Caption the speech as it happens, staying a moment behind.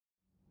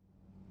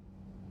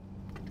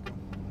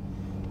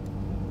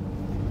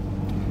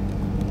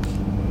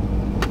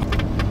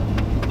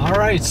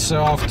Alright,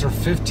 so after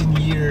 15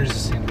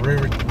 years in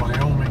Raritan,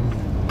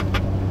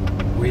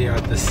 Wyoming, we are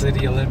at the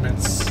city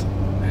limits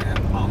and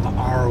on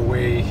our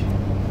way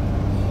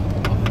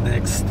on the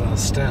next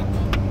step.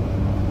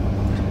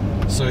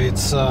 So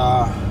it's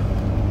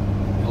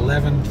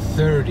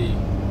 11:30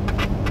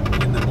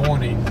 in the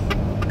morning,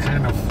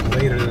 kind of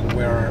later than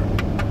where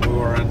we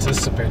were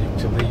anticipating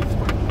to leave,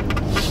 but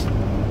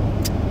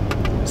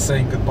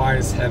saying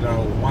goodbyes. Had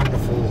a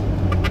wonderful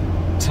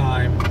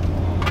time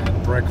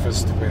at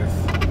breakfast with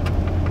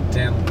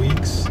Dan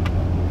Weeks.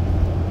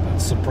 That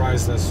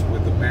surprised us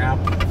with the map,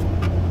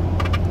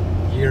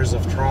 years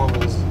of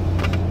travels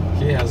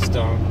he has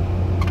done.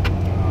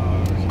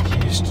 He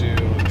used to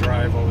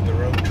drive over the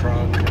road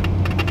truck,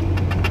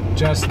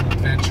 just an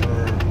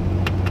adventurer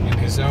in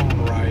his own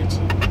right.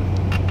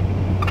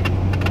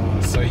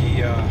 So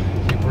he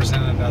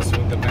presented us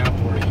with the map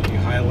where he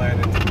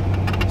highlighted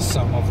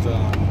some of the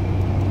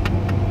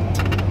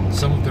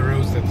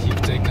roads that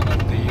he've taken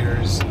over the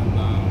years and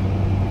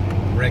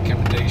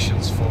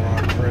recommendations for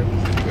our trip.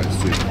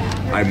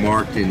 I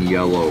marked in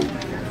yellow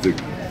the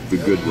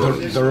good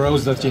roads. The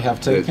roads that you have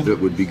taken? That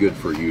would be good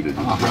for you to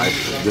drive.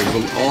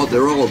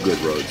 They're all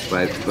good roads,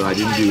 but I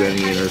didn't do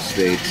any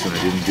interstates and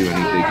I didn't do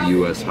any big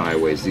U.S.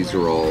 highways. These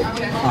are all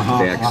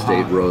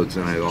backstate roads,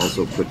 and I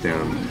also put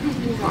down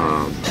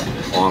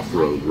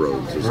off-road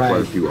roads. There's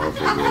quite a few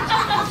off-road roads.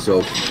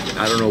 So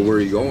I don't know where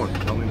you're going.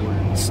 Tell me where.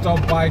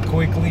 Stopped by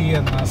quickly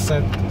and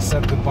said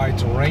goodbye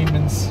to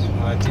Raymond's.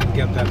 I didn't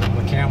get that on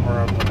the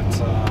camera,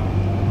 but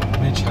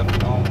Mitch had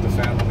known the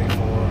family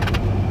for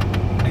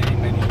many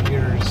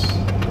years.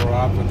 Grew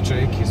up with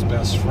Jake, his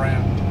best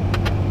friend.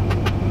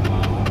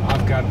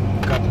 I've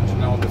gotten to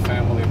know the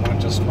family,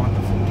 just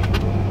wonderful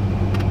people.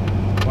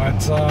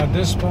 But at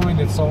this point,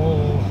 it's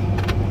all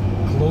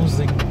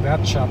closing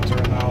that chapter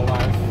in our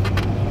life.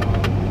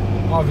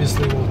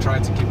 Obviously, we'll try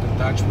to keep in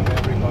touch with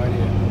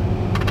everybody.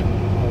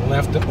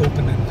 Left the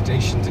open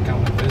invitation to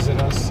come and visit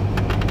us.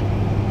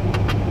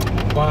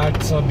 But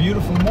it's a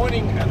beautiful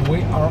morning and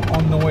we are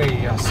on the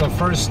way. So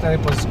first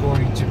step is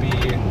going to be,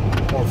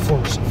 or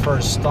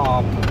first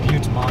stop,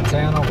 Butte,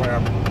 Montana,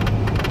 where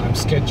I'm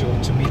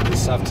scheduled to meet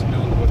this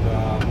afternoon with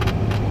a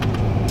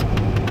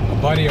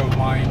buddy of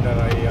mine that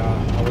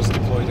I was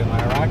deployed in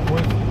Iraq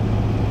with.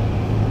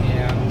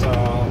 And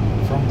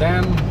from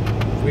then,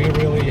 we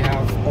really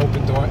have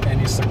open to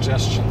any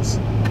suggestions.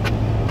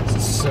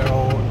 So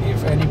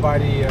if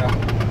anybody,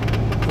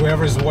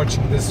 whoever's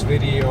watching this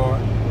video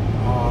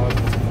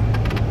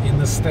in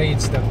the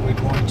states that we're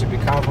going to be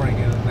covering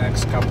in the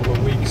next couple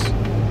of weeks,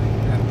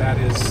 and that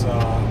is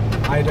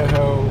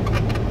Idaho,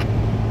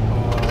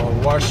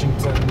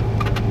 Washington,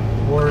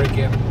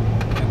 Oregon,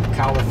 and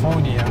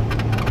California,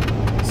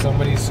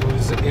 somebody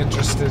who's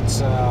interested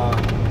to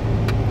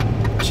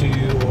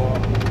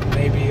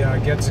maybe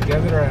get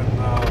together and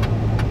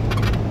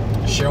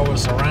show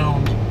us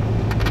around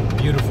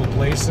beautiful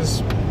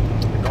places,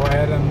 go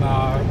ahead and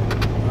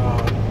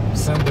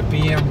send the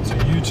PM to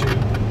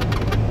YouTube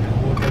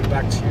and we'll get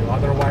back to you.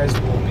 Otherwise,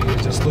 we'll be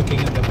just looking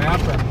at the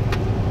map and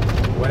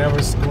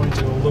whatever's going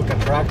to look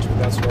attractive,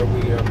 that's where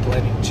we are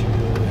planning to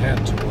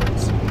head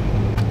towards.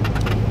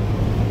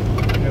 I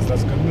guess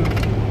that's good enough.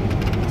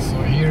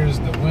 So here's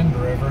the Wind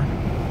River.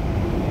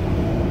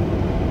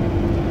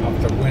 Up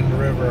the Wind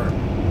River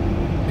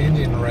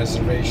Indian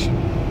Reservation.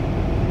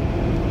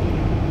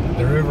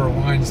 The river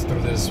winds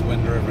through this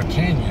Wind River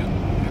Canyon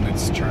in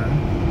its turn,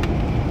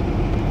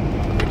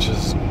 which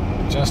is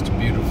just a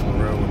beautiful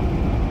road.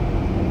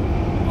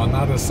 On the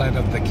other side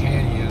of the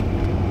canyon,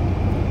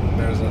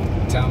 there's a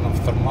town of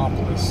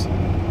Thermopolis.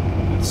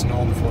 It's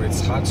known for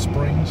its hot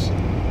springs.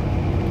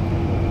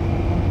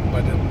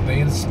 But the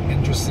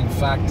interesting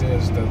fact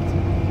is that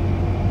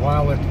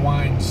while it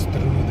winds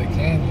through the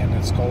canyon,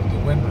 it's called the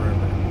Wind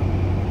River.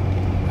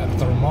 At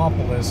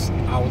Thermopolis,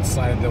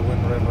 outside the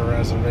Wind River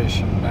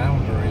Reservation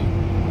boundary,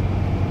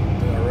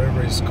 the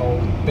river is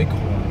called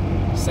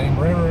Bighorn. Same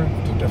river,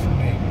 two different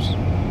names.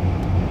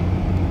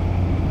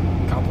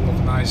 A couple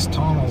of nice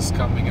tunnels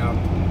coming up.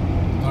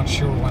 Not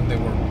sure when they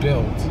were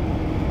built.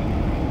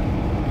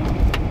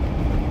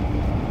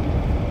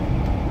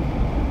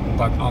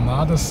 But on the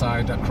other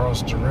side,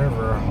 across the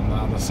river, on the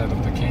other side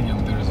of the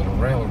canyon, there's a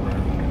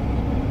railroad.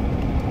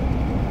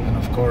 And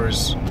of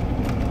course,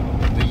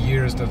 the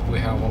years that we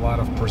have a lot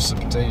of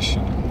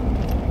precipitation,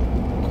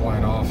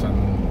 quite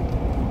often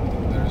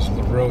there's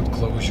road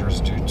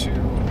closures due to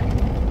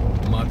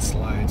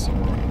mudslides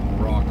or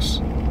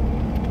rocks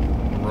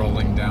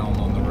rolling down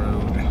on the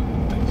road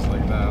and things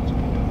like that.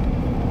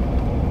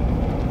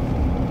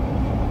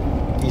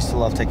 I used to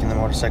love taking the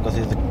motorcycle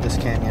through this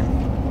canyon.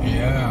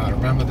 Yeah, I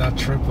remember that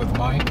trip with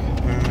Mike.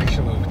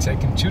 Actually, we've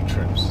taken two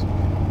trips.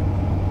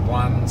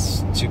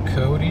 Once to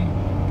Cody.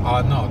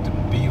 No, the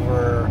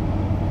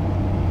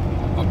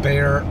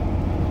Bear.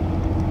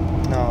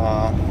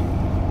 No,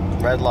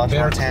 Red Lodge,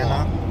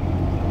 Montana.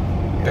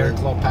 Bear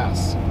Claw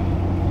Pass.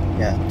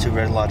 Yeah, to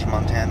Red Lodge,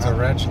 Montana. To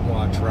Red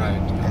Lodge,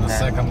 right. And the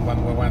second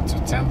when we went to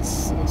Tent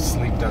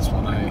Sleep, that's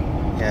when I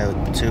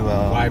to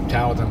wiped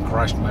out and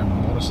crashed my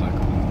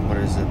motorcycle. What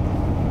is it?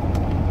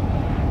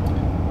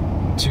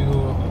 to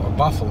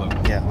Buffalo.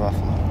 Yeah,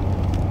 Buffalo.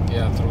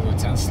 Yeah, through the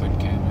 10 Slip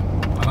Canyon.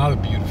 Another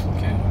beautiful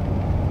canyon.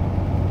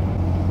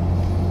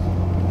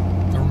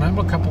 I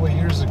remember a couple of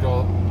years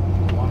ago,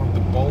 one of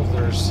the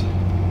boulders,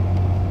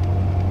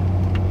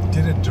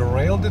 did it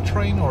derail the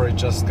train or it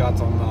just got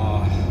on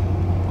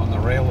the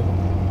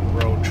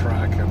railroad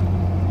track and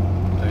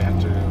they had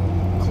to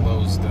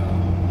close the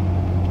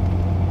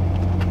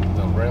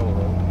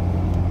railroad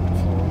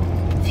for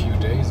a few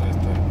days, I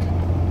think.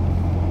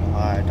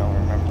 I don't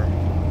remember.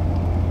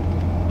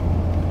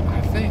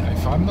 I think,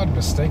 if I'm not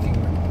mistaken,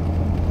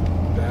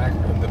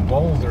 the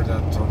boulder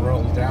that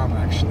rolled down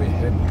actually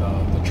hit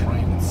the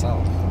train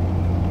itself.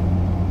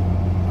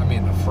 I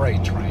mean, the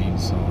freight train,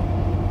 so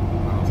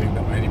I don't think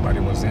that anybody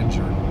was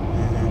injured.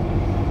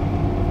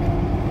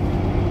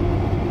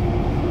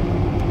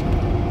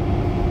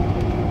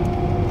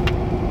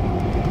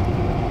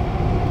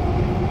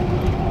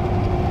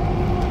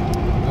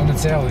 Let me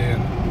tell you,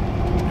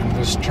 in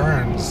these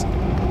turns,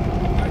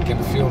 I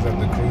can feel that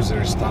the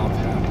cruiser stopped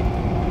heavy.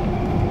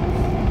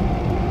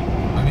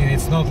 I mean,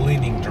 it's not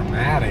leaning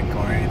dramatic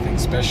or anything,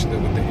 especially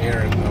with the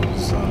air in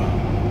those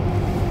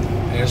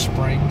air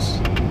springs.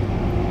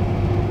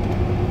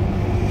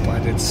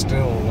 But it's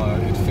still,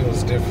 it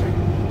feels different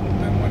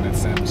than when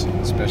it's empty,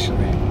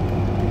 especially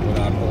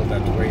without all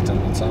that weight on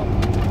the top.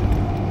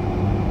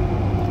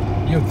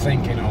 You'd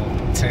think, you know,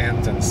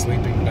 tent and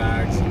sleeping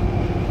bags and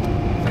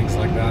things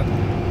like that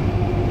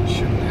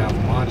shouldn't have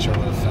much of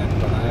an effect,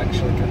 but I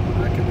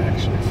can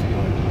actually feel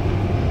it.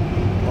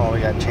 Well, we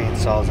got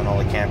chainsaws and all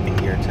the camping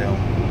gear too.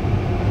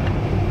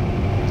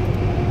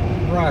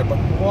 Right, but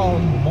well,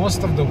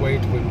 most of the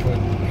weight we put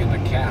in the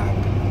cab.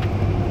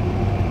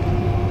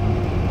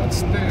 But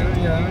still,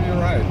 yeah, you're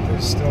right.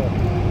 There's still.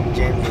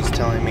 James was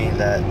telling me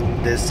that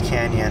this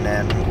canyon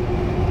and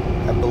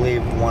I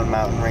believe one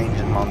mountain range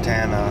in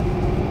Montana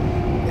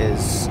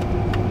is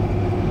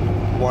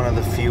one of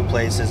the few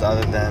places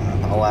other than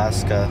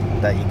Alaska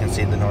that you can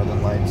see the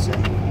northern lights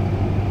in.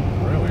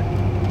 Really?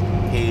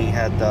 He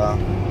had the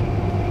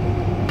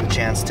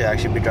chance to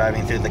actually be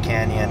driving through the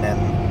canyon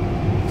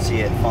and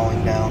see it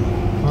falling down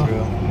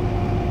through.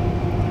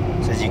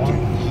 Says you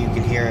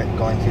can hear it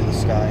going through the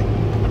sky.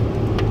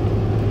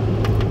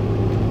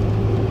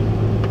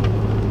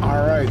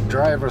 All right,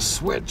 driver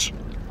switch.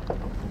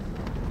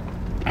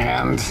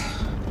 And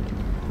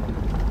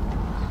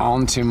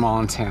on to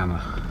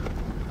Montana.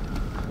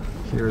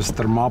 Here's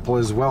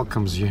Thermopolis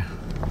welcomes you.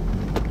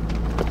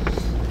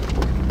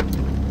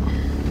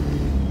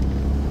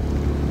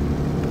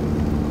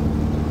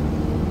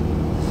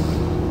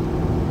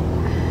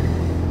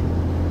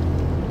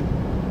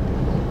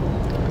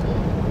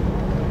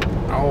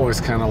 I always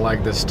kind of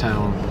like this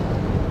town.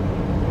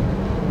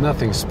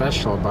 Nothing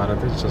special about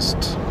it, it's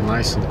just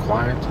nice and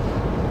quiet.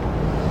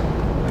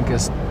 I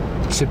guess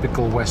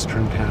typical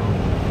Western town.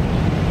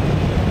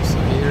 So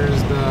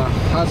here's the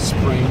hot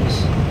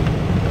springs.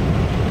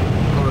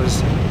 Of course,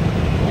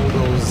 all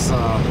those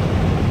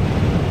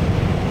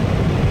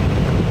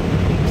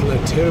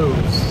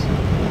plateaus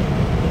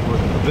or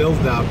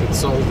build up,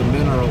 it's all the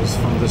minerals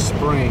from the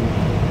spring.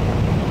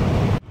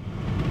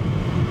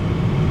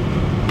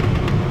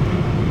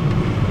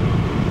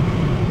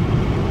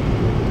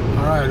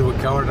 Alright, we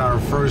covered our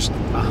first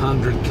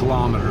 100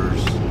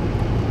 kilometers.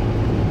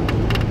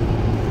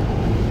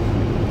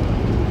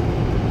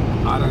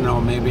 I don't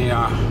know, maybe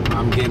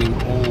I'm getting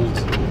old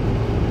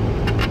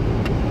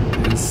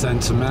and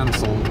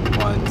sentimental,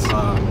 but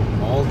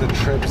all the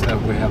trips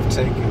that we have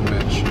taken,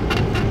 Mitch,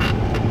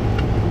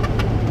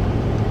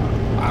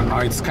 I don't know,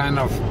 it's kind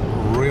of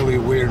really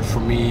weird for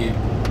me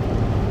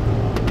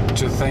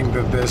to think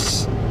that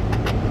this,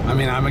 I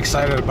mean, I'm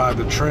excited about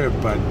the trip,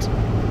 but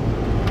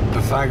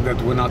the fact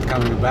that we're not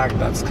coming back,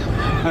 that's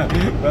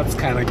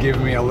kind of gives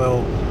me a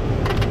little,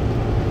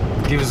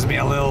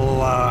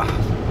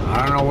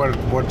 I don't know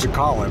what to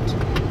call it.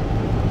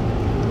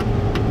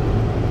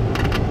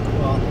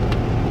 Well,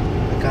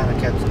 I kind of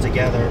kept it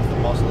together for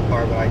most of the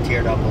part, but I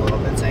teared up a little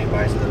bit saying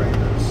bye to the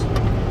Rangers.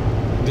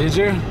 Did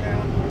you?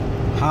 Yeah.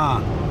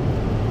 Huh.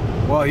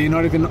 Well, you're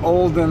not even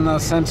old and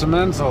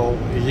sentimental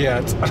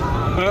yet.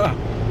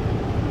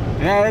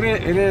 Yeah,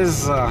 it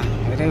is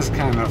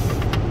kind of,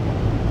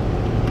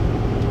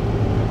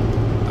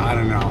 I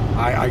don't know.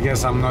 I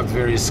guess I'm not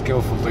very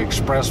skillful to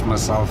express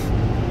myself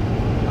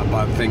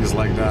about things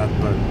like that,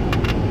 but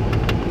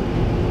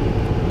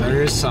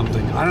there is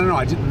something. I don't know,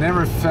 I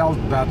never felt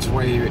that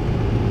way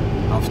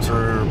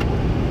after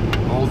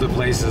all the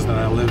places that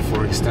I lived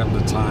for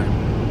extended time.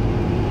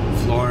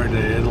 Florida,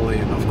 Italy,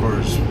 and of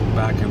course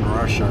back in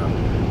Russia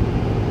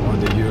or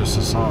the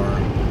USSR.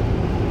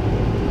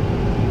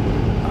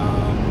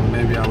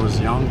 Maybe I was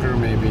younger,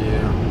 maybe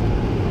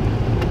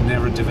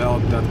never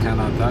developed that kind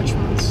of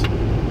attachments.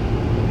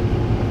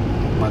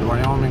 But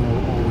Wyoming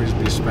will always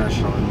be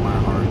special in my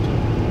heart.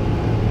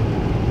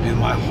 In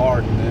my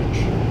heart,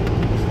 Mitch.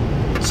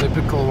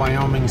 Typical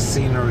Wyoming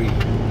scenery.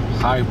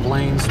 High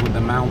plains with the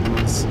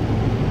mountains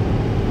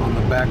on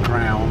the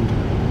background.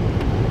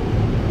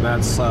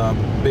 That's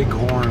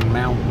Bighorn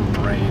Mountain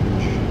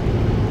Range.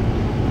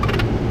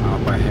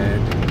 up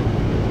ahead.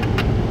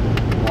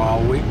 Well,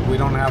 we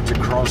don't have to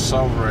cross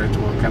over it.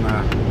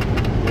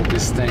 We'll be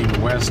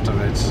staying west of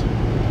it,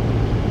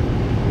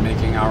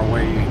 making our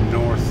way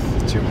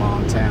north to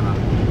Montana.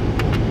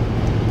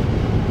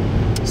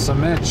 So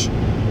Mitch,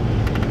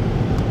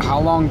 how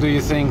long do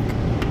you think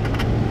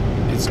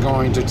it's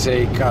going to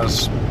take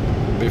us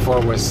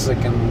before we're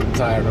sick and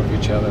tired of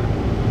each other?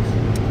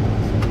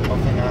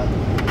 Hopefully not.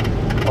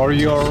 Or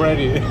you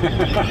already?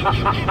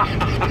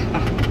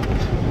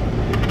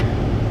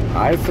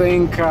 I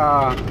think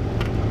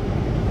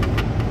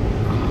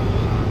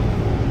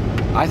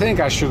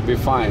I should be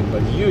fine,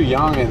 but you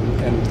young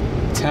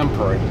and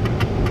temperate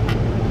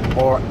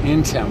or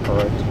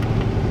intemperate,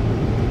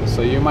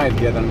 so you might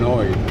get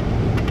annoyed.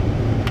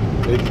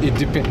 It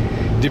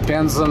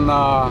depends on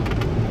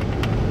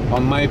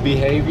my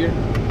behavior.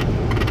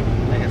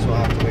 I guess we'll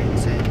have to wait and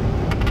see.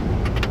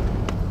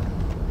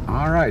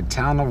 All right,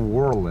 town of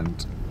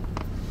Worland.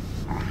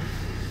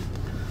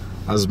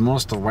 As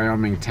most of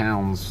Wyoming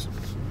towns,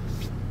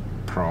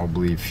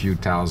 probably a few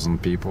thousand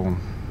people.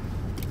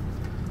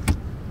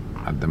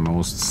 At the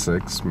most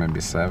 6,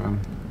 maybe 7.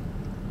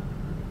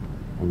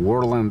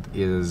 Worland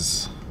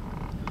is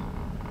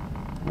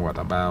what,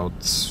 about,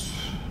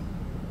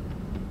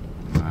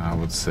 I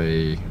would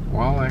say,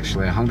 well,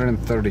 actually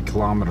 130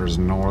 kilometers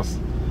north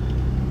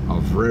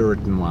of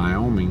Raritan,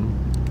 Wyoming.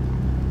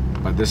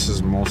 But this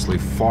is mostly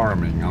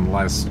farming,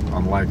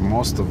 unlike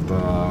most of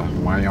the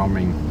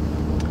Wyoming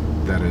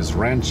that is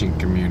ranching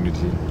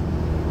community.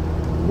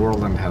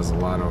 Worland has a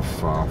lot of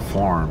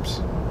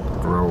farms,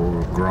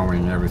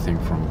 growing everything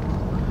from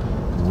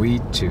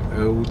wheat to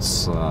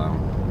oats,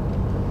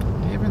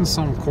 even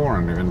some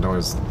corn, even though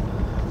it's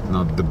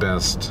not the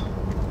best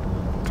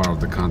part of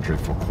the country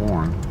for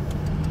corn.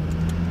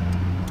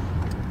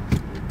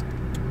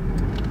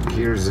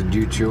 Here's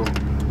due to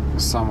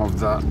some of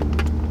the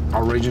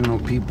original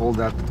people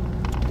that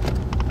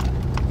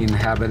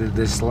inhabited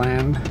this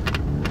land.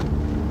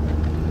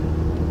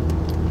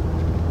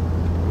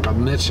 But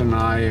Mitch and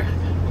I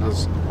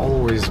has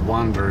always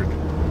wondered,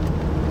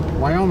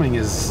 Wyoming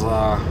is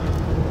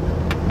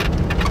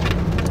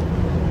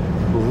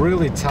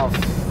really tough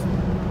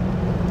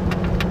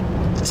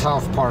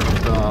part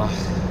of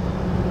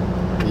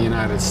the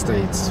United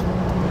States.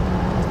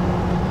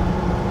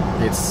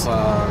 It's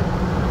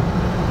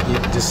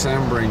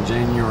December and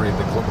January,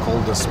 the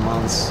coldest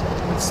months.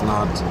 It's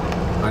not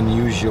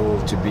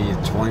unusual to be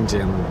 20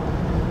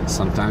 and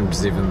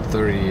sometimes even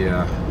 30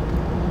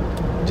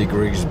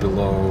 degrees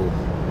below.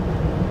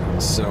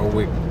 So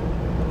we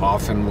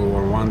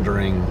were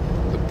wondering,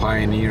 the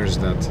pioneers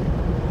that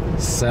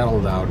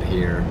settled out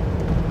here,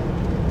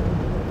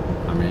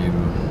 I mean,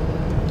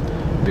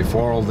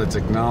 before all the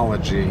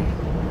technology,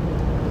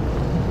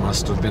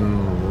 must have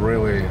been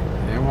really,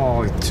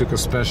 well, it took a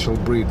special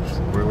breed,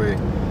 really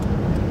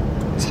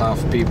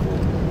tough people.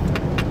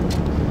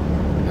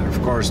 And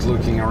of course,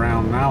 looking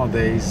around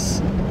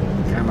nowadays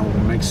kind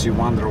of makes you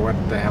wonder what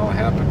the hell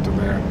happened to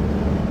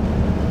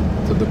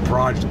the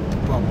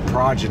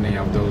progeny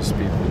of those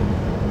people.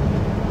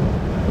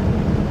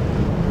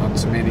 Not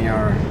too many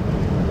are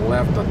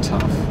left that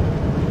tough.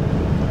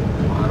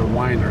 A lot of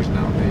whiners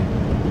nowadays.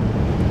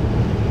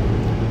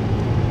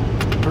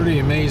 Pretty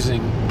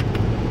amazing.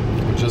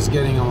 Just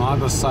getting on the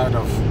other side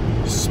of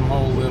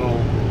small little,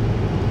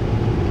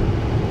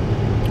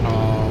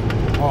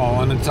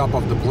 on the top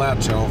of the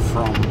plateau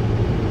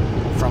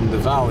from the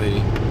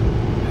valley,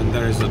 and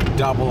there is a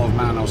double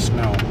amount of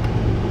snow.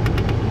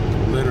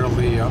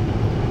 Literally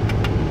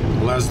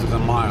less than a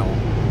mile.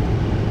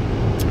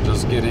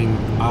 Just getting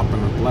up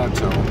in the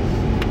plateau.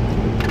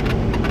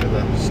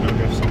 The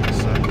snowdrifts on this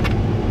side.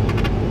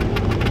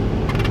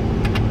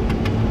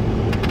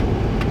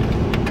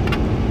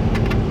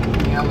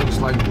 Yeah, looks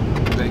like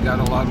they got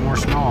a lot more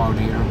snow out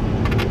here.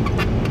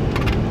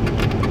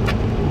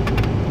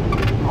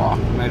 Oh,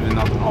 maybe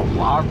not a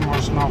lot more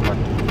snow, but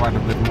quite a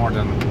bit more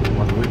than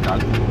what we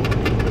got.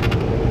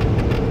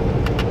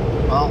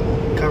 Well,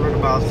 covered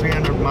about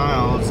 300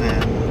 miles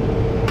and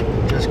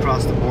just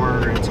crossed the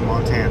border into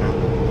Montana.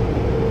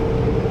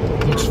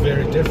 Looks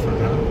very different,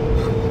 huh?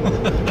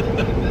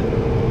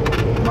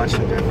 Much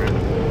different.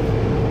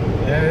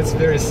 Yeah, it's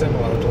very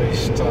similar, at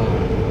least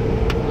on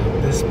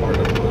this part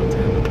of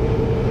Montana.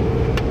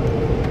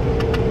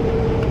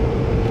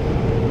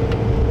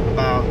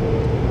 About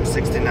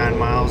 69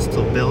 miles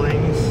to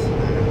Billings.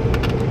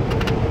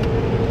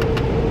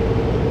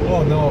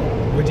 Oh no,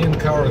 we didn't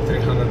cover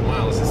 300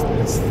 miles. It's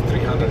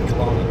 300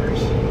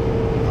 kilometers.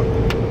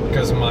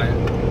 Because my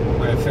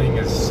thing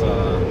is,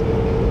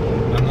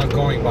 I'm not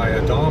going by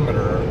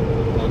odometer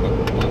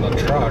on the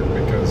truck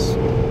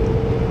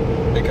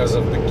because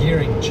of the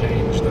gearing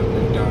change that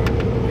we've done.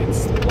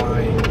 It's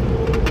lying.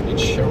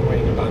 It's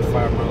showing about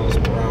 5 miles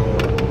per hour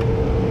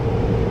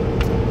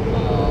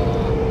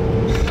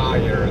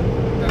higher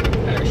than it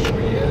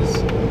actually is.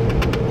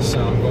 So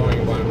I'm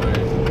going by my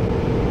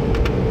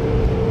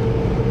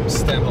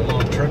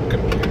standalone trip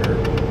computer,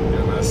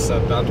 and I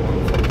set that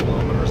one for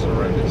kilometers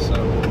already. So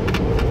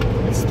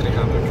it's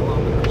 300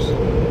 kilometers.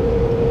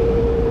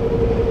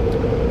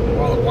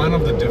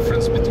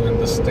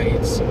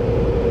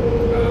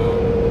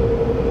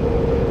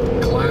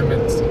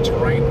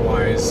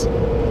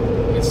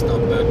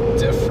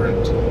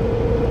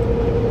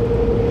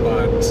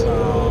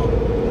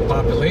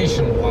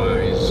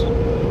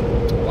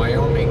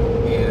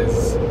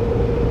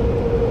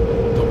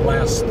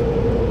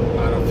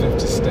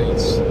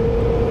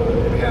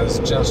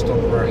 just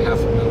over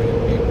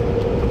 500,000 people.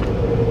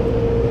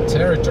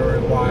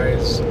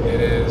 Territory-wise,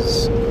 it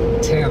is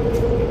 10th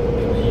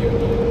in the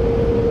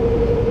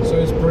Union. So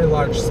it's a pretty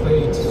large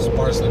state,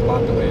 sparsely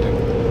populated.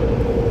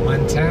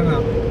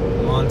 Montana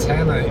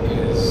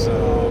is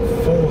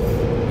 4th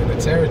in the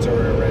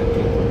territory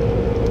ranking.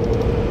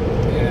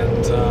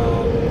 And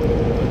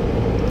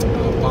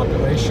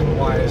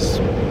population-wise,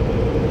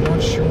 I'm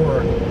not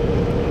sure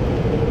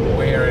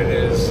where it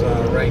is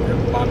ranked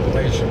in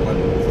population, but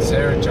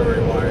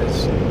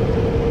territory-wise,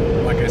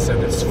 like I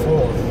said, it's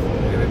 4th,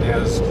 and it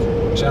has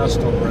just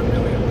over 1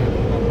 million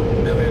people,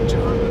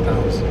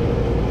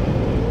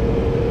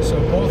 1,200,000. So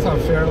both are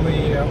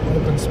fairly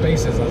open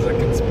spaces, as I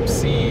can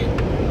see.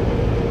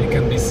 It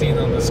can be seen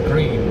on the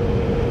screen.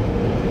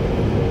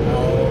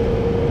 Now,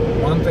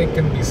 one thing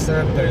can be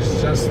said: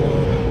 there's just a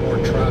little bit more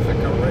traffic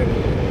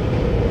already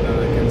that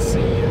I can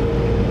see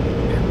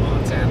in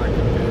Montana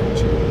compared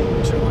to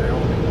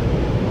Wyoming.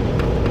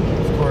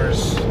 Of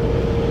course,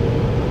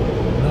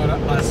 not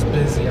as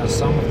busy as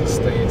some of the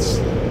states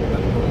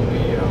that we'll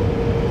be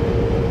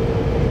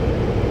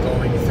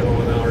going through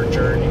on our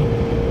journey.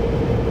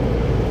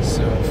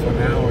 So for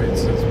now,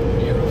 it's a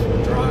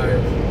beautiful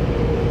drive, a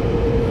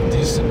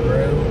decent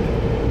road,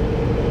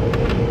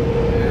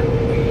 and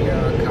we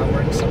are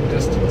covering some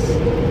distance.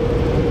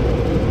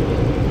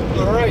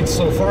 All right,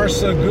 so far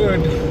so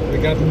good. We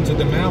got into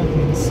the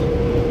mountains.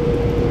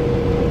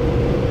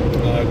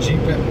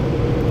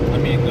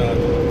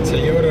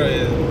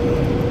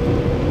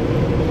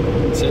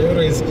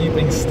 Toyota is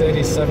keeping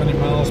steady 70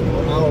 miles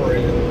per hour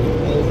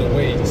with all the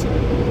weights.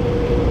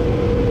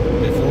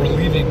 Before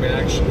leaving, we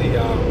actually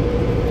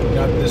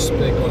got this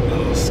big on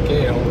the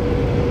scale,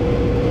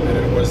 and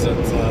it was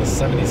at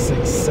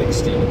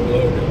 7660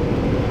 loaded.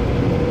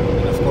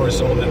 And of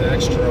course, all that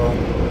extra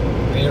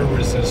air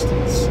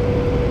resistance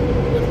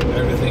with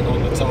everything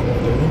on the top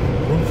of the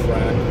roof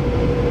rack.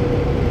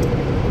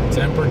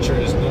 Temperature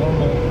is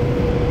normal.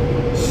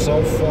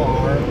 So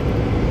far,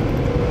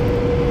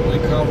 we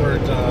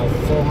covered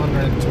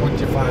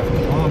 425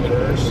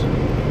 kilometers,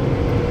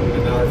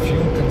 and our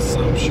fuel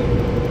consumption,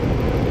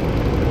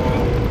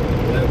 well,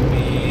 let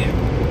me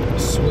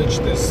switch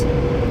this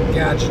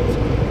gadget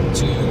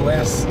to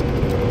US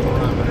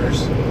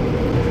parameters.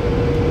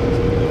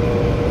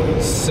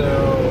 So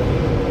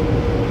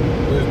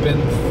we've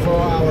been 4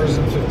 hours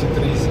and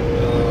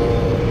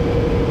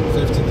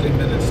 53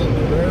 minutes on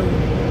the road.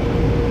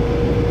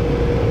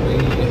 We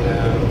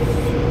have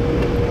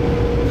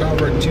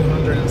covered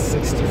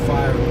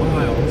 265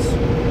 miles,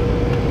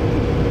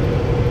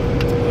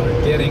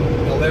 getting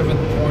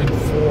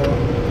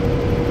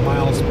 11.4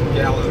 miles per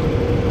gallon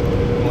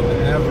on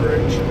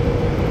average,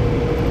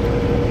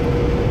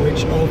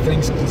 which, all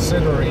things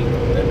considering,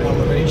 the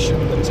elevation,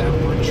 the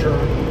temperature,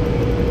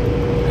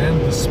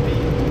 and the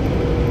speed,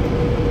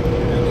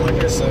 and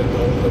like I said,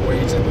 all the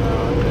weight and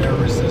air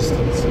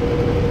resistance,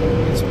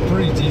 it's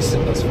pretty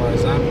decent as far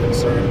as I'm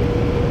concerned.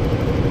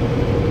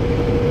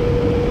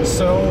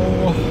 So,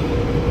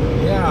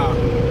 yeah,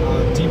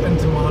 deep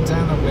into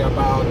Montana, we're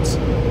about,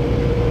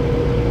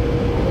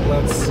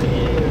 let's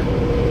see,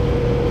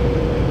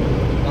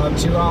 about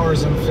 2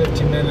 hours and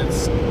 50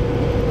 minutes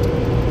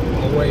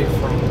away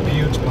from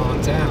Butte,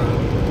 Montana.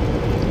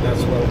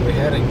 That's where we're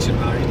heading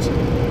tonight.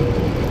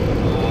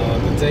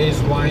 The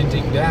day's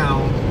winding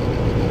down.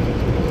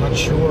 Not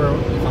sure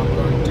if I'm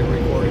going to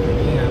record it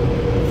again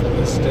for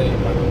this day,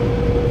 but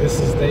this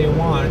is day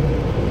one.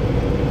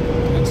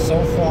 And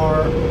so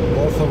far,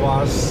 both of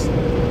us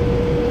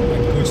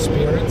in good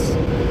spirits.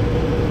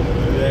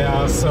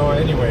 Yeah, so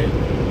anyway,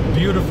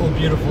 beautiful,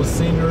 beautiful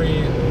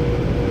scenery,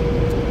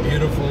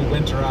 beautiful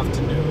winter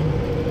afternoon.